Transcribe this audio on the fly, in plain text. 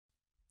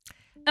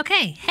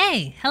Okay,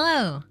 hey,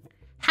 hello.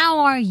 How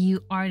are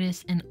you,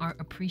 artists and art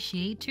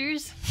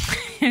appreciators?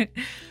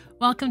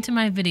 Welcome to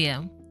my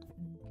video.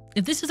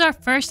 If this is our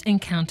first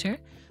encounter,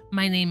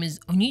 my name is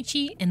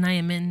Onyichii and I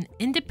am an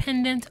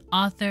independent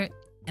author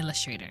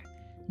illustrator.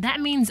 That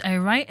means I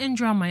write and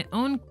draw my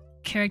own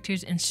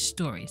characters and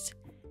stories,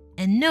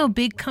 and no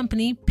big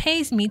company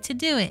pays me to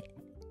do it.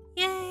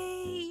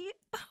 Yay!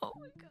 Oh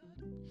my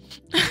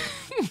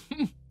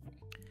god.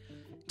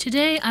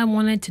 Today, I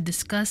wanted to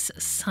discuss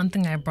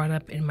something I brought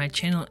up in my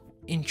channel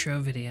intro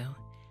video,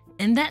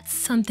 and that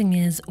something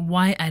is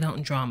why I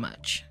don't draw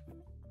much.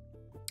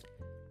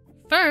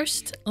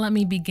 First, let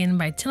me begin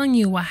by telling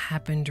you what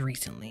happened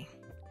recently.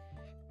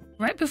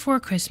 Right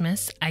before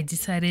Christmas, I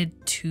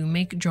decided to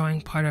make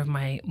drawing part of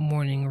my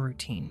morning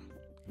routine.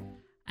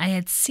 I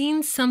had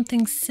seen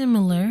something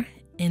similar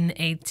in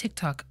a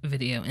TikTok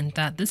video and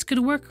thought this could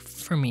work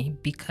for me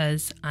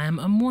because I'm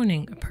a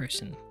morning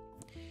person.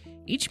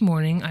 Each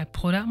morning, I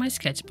pulled out my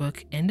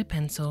sketchbook and a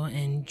pencil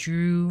and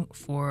drew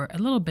for a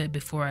little bit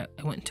before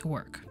I went to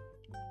work.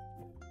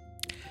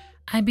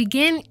 I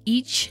began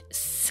each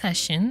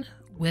session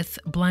with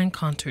blank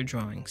contour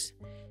drawings.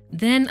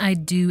 Then I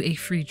do a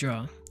free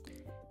draw.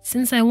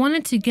 Since I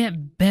wanted to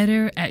get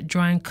better at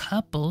drawing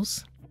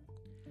couples,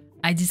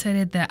 I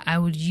decided that I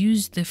would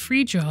use the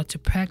free draw to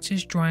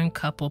practice drawing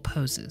couple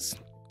poses.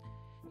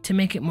 To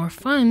make it more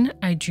fun,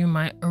 I drew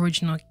my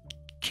original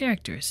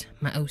characters,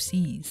 my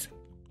OCs,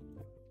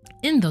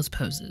 in those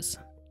poses.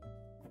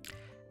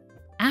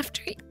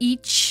 After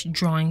each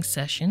drawing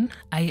session,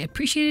 I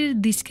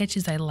appreciated the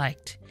sketches I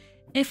liked,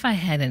 if I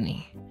had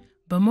any.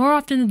 But more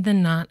often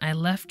than not, I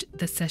left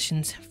the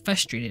sessions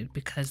frustrated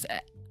because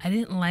I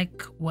didn't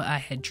like what I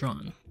had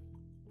drawn.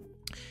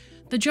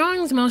 The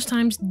drawings most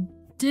times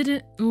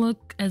didn't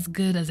look as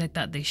good as I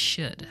thought they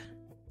should,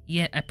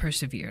 yet I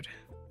persevered.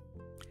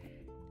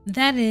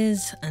 That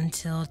is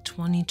until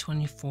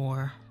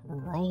 2024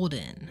 rolled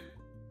in.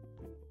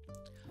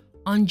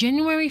 On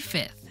January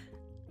 5th,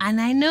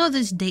 and I know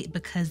this date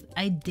because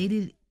I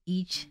dated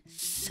each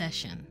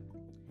session,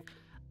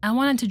 I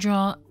wanted to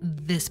draw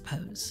this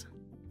pose.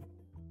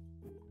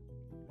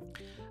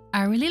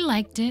 I really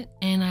liked it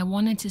and I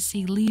wanted to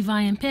see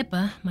Levi and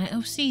Pippa, my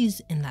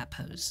OCs, in that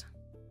pose.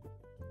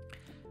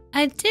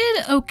 I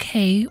did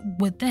okay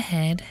with the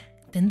head,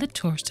 then the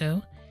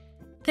torso,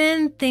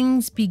 then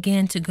things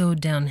began to go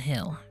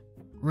downhill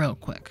real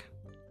quick.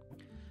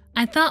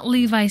 I thought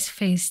Levi's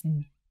face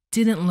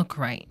didn't look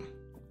right,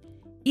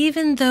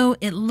 even though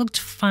it looked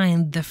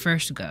fine the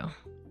first go.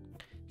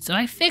 So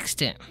I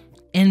fixed it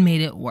and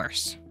made it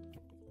worse.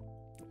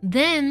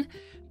 Then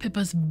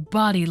Pippa's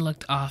body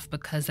looked off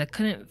because I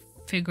couldn't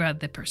figure out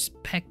the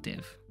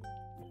perspective.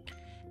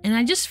 And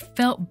I just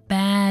felt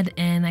bad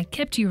and I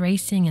kept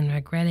erasing and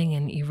regretting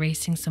and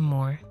erasing some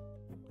more.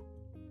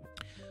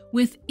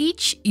 With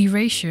each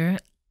erasure,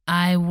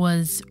 I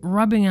was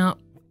rubbing out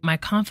my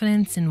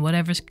confidence in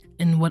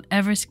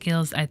whatever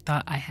skills I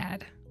thought I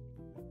had.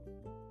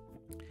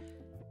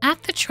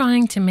 After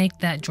trying to make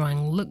that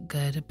drawing look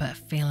good but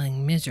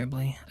failing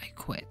miserably, I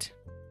quit.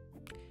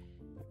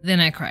 Then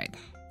I cried.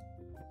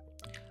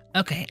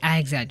 Okay, I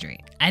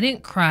exaggerate. I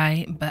didn't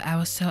cry, but I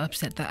was so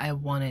upset that I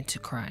wanted to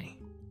cry.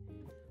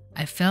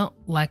 I felt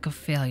like a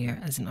failure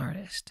as an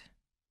artist.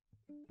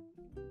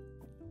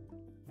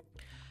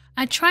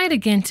 I tried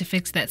again to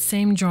fix that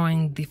same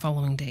drawing the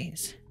following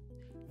days.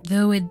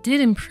 Though it did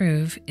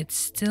improve, it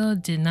still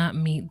did not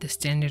meet the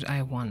standard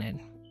I wanted.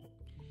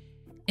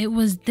 It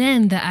was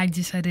then that I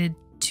decided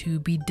to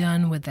be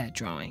done with that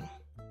drawing.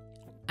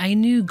 I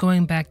knew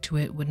going back to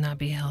it would not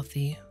be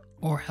healthy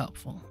or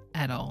helpful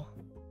at all.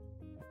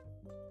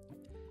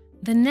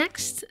 The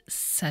next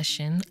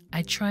session,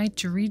 I tried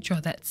to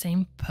redraw that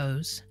same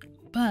pose,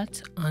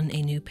 but on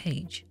a new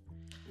page.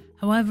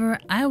 However,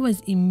 I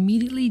was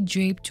immediately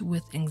draped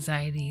with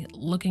anxiety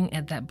looking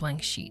at that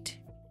blank sheet.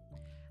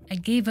 I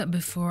gave up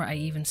before I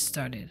even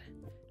started.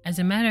 As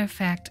a matter of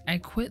fact, I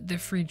quit the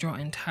free draw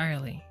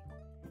entirely.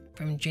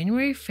 From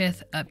January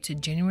 5th up to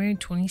January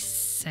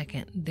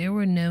 22nd, there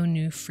were no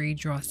new free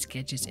draw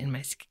sketches in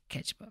my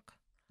sketchbook.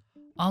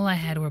 All I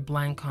had were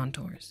blank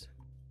contours.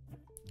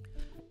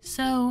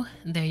 So,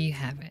 there you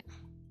have it.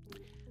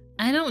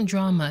 I don't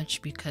draw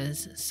much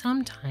because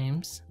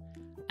sometimes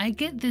I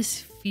get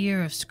this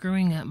fear of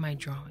screwing up my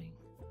drawing,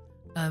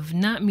 of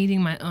not meeting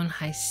my own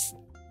high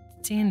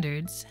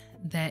standards,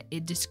 that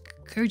it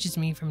discourages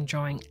me from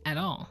drawing at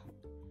all.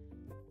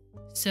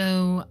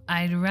 So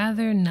I'd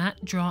rather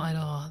not draw at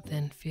all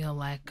than feel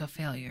like a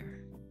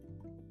failure.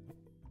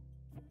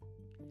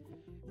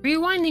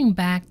 Rewinding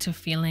back to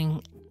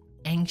feeling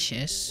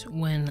anxious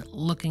when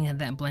looking at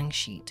that blank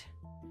sheet.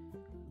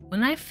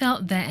 When I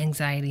felt that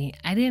anxiety,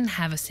 I didn't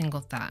have a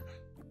single thought.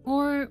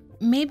 Or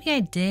maybe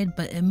I did,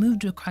 but it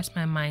moved across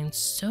my mind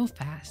so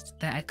fast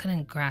that I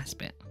couldn't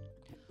grasp it.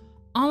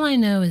 All I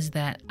know is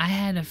that I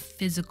had a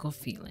physical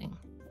feeling.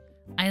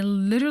 I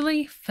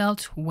literally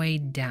felt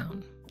weighed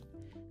down.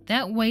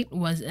 That weight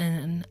was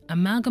an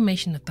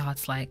amalgamation of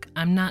thoughts like,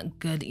 I'm not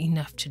good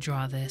enough to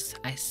draw this,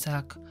 I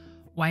suck,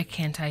 why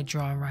can't I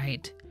draw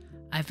right,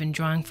 I've been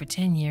drawing for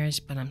 10 years,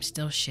 but I'm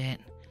still shit.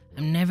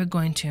 I'm never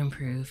going to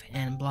improve,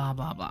 and blah,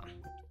 blah, blah.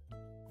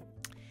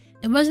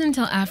 It wasn't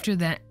until after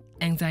that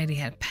anxiety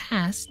had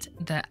passed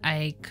that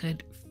I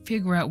could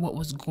figure out what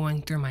was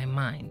going through my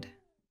mind.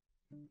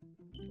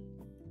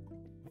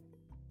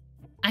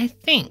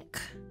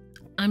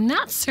 I'm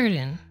not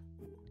certain,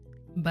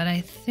 but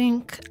I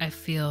think I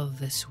feel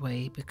this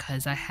way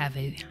because I have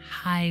a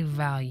high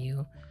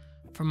value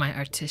for my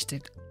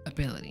artistic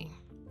ability.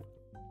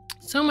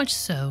 So much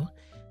so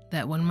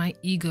that when my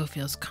ego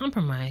feels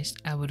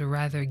compromised, I would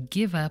rather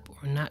give up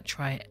or not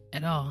try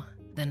at all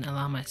than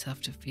allow myself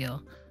to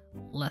feel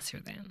lesser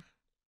than.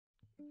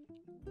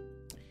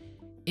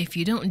 If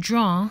you don't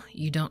draw,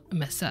 you don't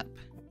mess up.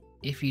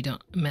 If you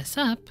don't mess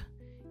up,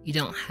 you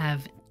don't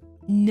have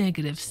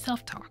negative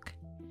self-talk.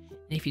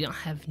 And if you don't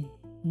have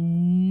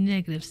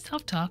negative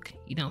self-talk,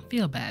 you don't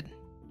feel bad.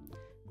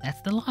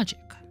 That's the logic.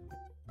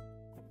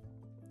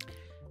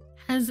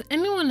 Has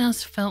anyone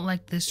else felt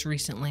like this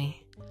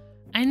recently?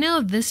 I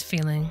know this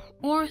feeling,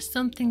 or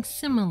something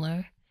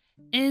similar,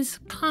 is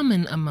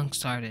common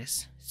amongst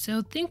artists,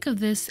 so think of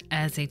this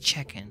as a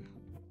check-in.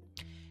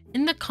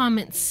 In the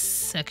comments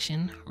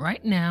section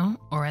right now,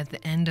 or at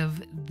the end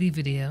of the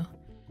video,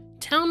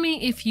 tell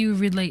me if you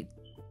relate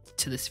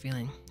to this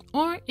feeling,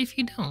 or if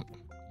you don't.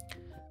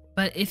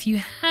 But if you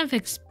have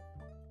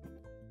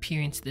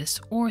experienced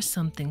this or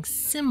something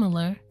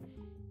similar,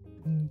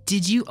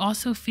 did you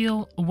also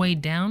feel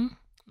weighed down?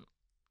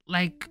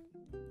 Like,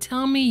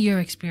 tell me your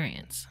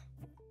experience.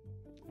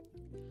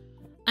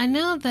 I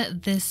know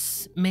that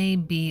this may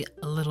be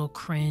a little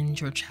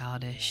cringe or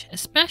childish,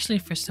 especially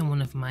for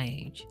someone of my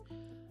age,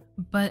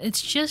 but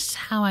it's just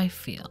how I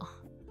feel.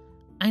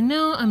 I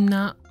know I'm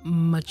not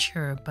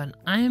mature, but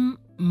I'm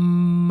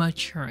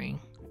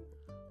maturing,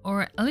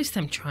 or at least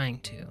I'm trying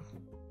to.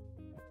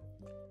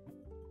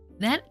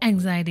 That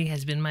anxiety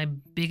has been my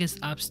biggest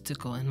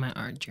obstacle in my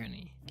art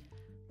journey.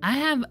 I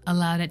have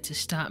allowed it to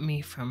stop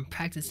me from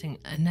practicing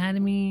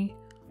anatomy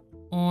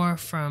or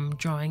from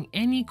drawing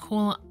any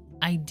cool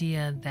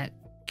idea that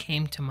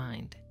came to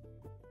mind.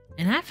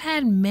 And I've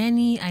had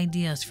many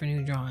ideas for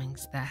new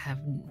drawings that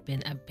have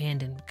been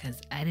abandoned because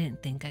I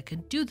didn't think I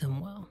could do them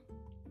well.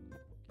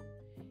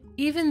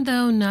 Even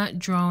though not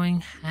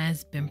drawing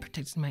has been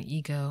protecting my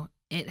ego,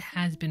 it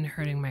has been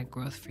hurting my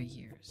growth for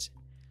years.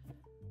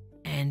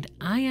 And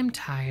I am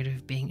tired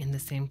of being in the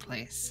same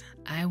place.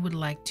 I would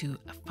like to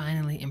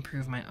finally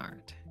improve my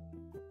art.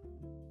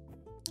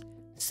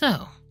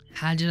 So,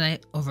 how did I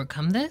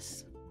overcome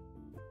this?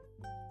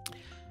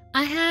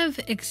 I have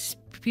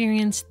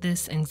experienced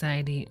this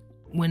anxiety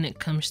when it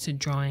comes to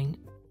drawing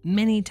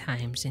many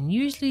times, and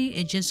usually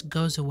it just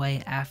goes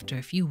away after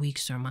a few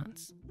weeks or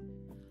months.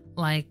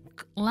 Like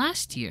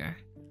last year,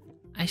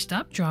 I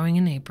stopped drawing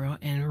in April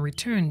and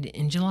returned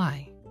in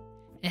July.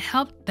 It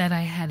helped that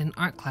I had an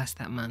art class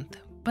that month,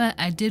 but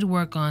I did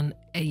work on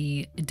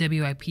a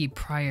WIP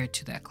prior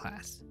to that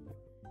class.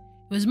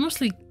 It was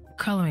mostly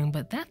coloring,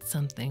 but that's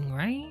something,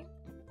 right?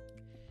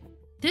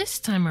 This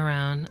time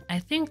around, I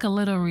think a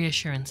little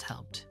reassurance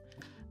helped.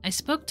 I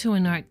spoke to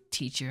an art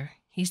teacher.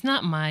 He's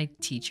not my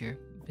teacher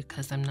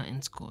because I'm not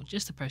in school,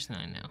 just a person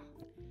I know.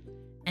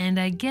 And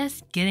I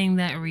guess getting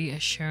that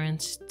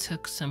reassurance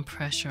took some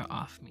pressure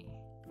off me.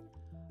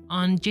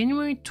 On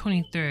January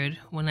 23rd,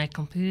 when I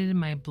completed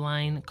my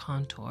blind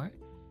contour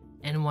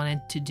and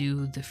wanted to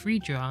do the free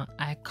draw,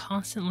 I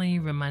constantly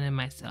reminded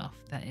myself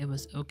that it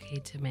was okay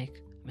to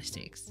make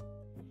mistakes.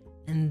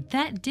 And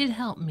that did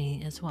help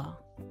me as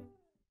well.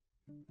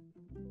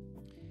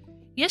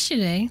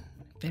 Yesterday,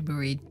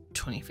 February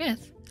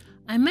 25th,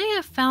 I may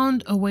have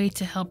found a way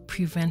to help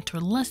prevent or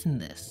lessen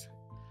this.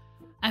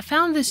 I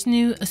found this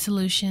new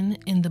solution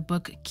in the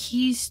book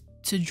Keys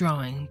to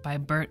Drawing by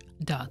Bert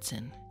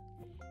Dodson.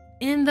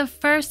 In the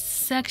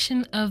first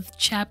section of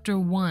chapter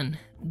 1,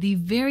 the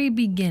very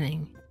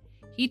beginning,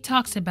 he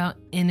talks about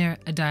inner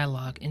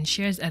dialogue and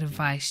shares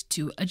advice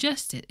to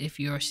adjust it if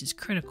yours is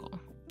critical.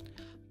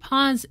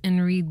 Pause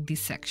and read the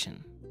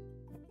section.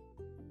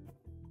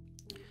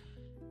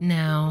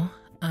 Now,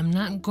 I'm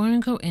not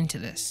going to go into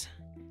this.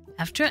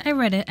 After I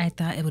read it, I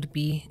thought it would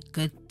be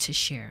good to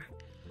share.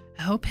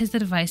 I hope his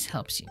advice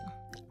helps you.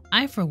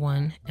 I, for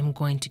one, am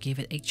going to give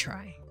it a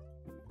try.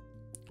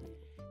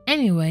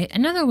 Anyway,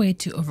 another way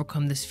to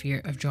overcome this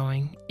fear of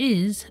drawing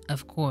is,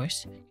 of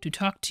course, to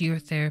talk to your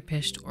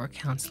therapist or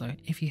counselor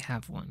if you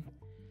have one.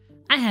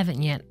 I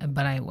haven't yet,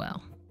 but I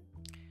will.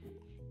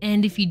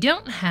 And if you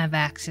don't have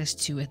access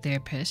to a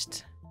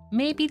therapist,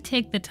 maybe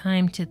take the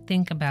time to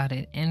think about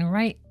it and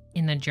write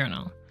in a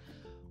journal.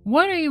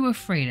 What are you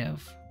afraid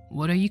of?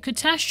 What are you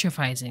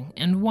catastrophizing,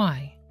 and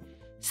why?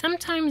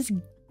 Sometimes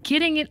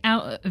getting it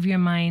out of your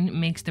mind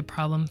makes the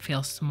problem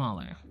feel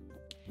smaller.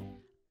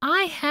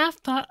 I have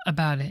thought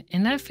about it,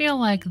 and I feel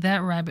like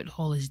that rabbit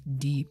hole is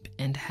deep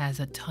and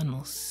has a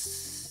tunnel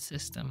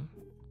system.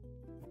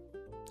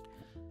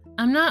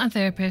 I'm not a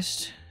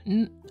therapist.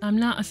 I'm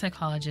not a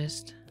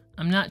psychologist.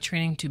 I'm not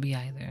training to be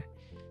either.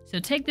 So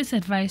take this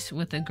advice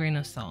with a grain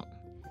of salt.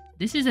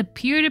 This is a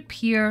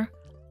peer-to-peer,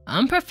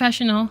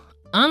 unprofessional,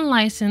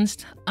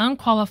 unlicensed,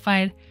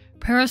 unqualified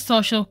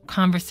parasocial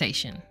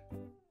conversation.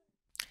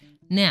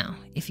 Now,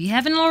 if you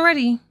haven't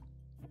already,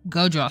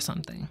 go draw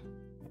something.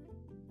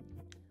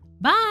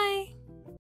 Bye!